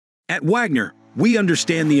At Wagner, we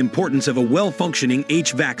understand the importance of a well-functioning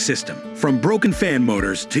HVAC system. From broken fan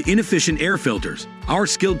motors to inefficient air filters, our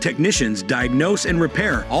skilled technicians diagnose and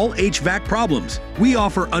repair all HVAC problems. We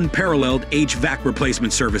offer unparalleled HVAC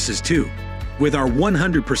replacement services too. With our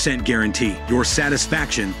 100% guarantee, your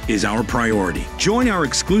satisfaction is our priority. Join our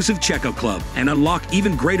exclusive checkup club and unlock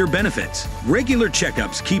even greater benefits. Regular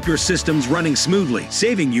checkups keep your systems running smoothly,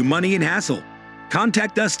 saving you money and hassle.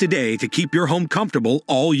 Contact us today to keep your home comfortable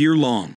all year long.